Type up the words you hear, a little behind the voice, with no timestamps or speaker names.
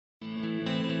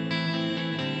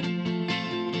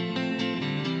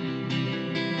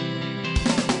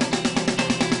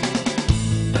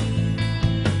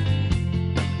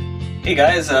Hey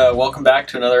guys, welcome back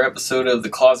to another episode of The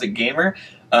Closet Gamer.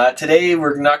 Today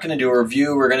we're not going to do a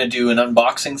review, we're going to do an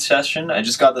unboxing session. I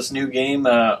just got this new game,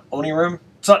 Onirim.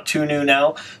 It's not too new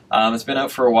now, it's been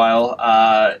out for a while.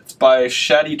 It's by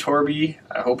Shadi Torbey.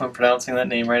 I hope I'm pronouncing that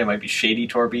name right. It might be Shadi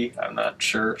Torbey, I'm not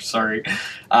sure, sorry.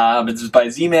 It's by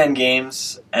Z-Man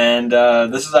Games, and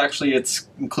this is actually, it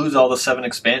includes all the 7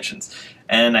 expansions.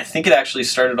 And I think it actually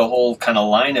started a whole kind of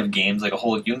line of games, like a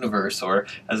whole universe, or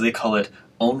as they call it,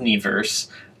 Omniverse.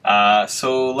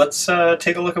 So let's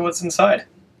take a look at what's inside.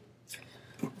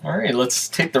 Alright, let's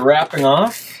take the wrapping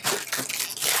off.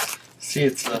 See,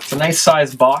 it's a nice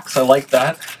sized box. I like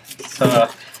that.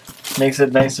 It makes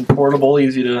it nice and portable,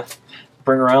 easy to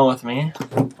bring around with me.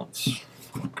 Oops.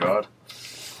 Oh god.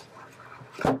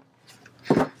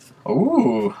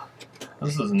 Ooh,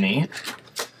 this is neat.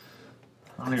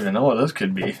 I don't even know what this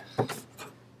could be.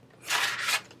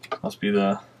 Must be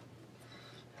the...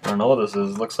 I don't know what this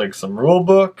is. It looks like some rule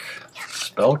book,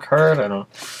 spell card. I don't.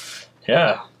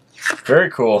 Yeah, very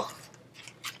cool.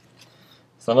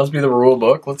 So that must be the rule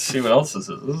book. Let's see what else this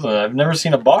is. I've never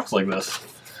seen a box like this.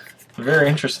 Very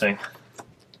interesting.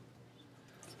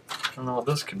 I don't know what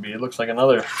this could be. It looks like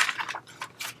another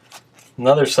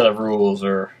set of rules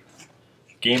or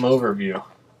game overview.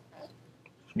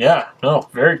 Yeah, no,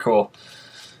 very cool.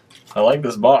 I like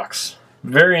this box.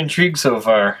 Very intrigued so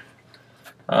far.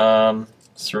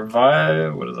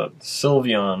 Survive, what is that?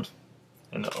 Sylveon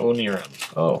and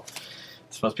Onirim. Oh,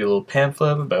 this must be a little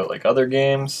pamphlet about like other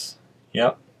games.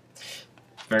 Yep.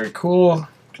 Very cool. You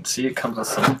can see it comes with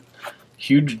some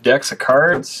huge decks of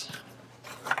cards.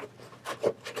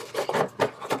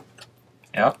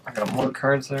 Yep, I got more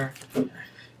cards there.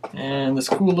 And this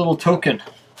cool little token.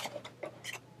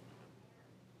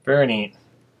 Very neat.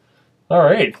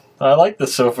 Alright, I like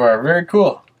this so far. Very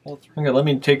cool. Okay, let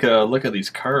me take a look at these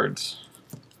cards.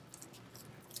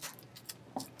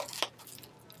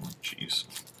 Jeez.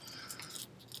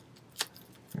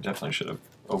 I definitely should have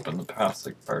opened the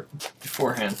plastic part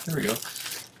beforehand. There we go.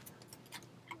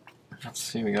 Let's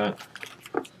see, we got...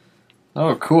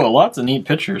 Oh, cool. Lots of neat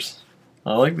pictures.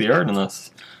 I like the art in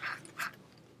this.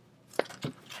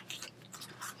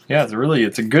 Yeah,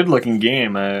 it's a good looking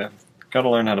game. I gotta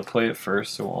learn how to play it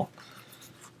first, so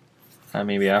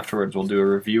maybe afterwards we'll do a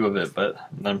review of it, but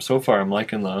so far I'm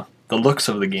liking the looks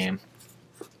of the game.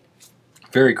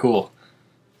 Very cool.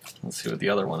 Let's see what the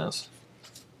other one is.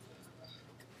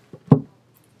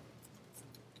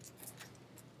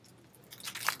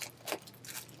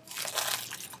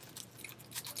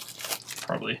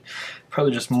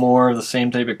 Probably just more of the same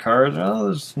type of cards.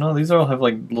 Oh, no, these all have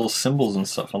like little symbols and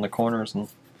stuff on the corners, and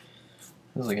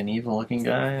there's like an evil looking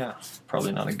guy. Yeah,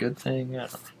 probably not a good thing. Yeah.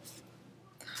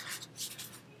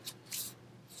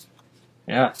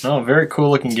 Yeah, no, very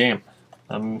cool looking game.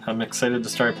 I'm excited to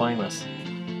start playing this.